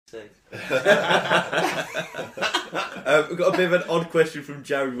We've got a bit of an odd question from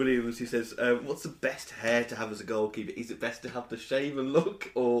Jared Williams. He says, what's the best hair to have as a goalkeeper? Is it best to have the shaven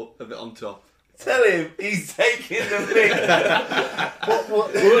look or have it on top? Tell him he's taking the mick.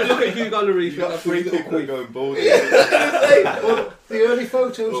 Look at Hugo Lloris. You've got 3 people going bald. Well, the early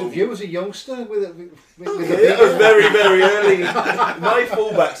photos of you as a youngster with it was very, very early. My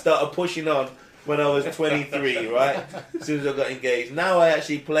fullback started pushing on when I was 23, right? As soon as I got engaged. Now I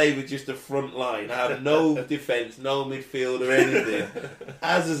actually play with just a front line. I have no defence, no midfield or anything.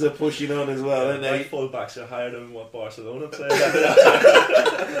 As are pushing on as well, aren't they? My fullbacks are higher than what Barcelona play.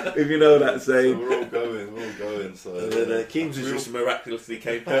 If you know that saying. So we're all going. So, and then Kings just miraculously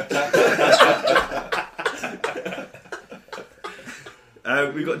came back.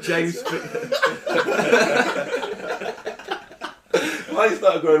 We've got James... Mine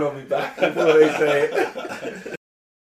started growing on me back before they say it.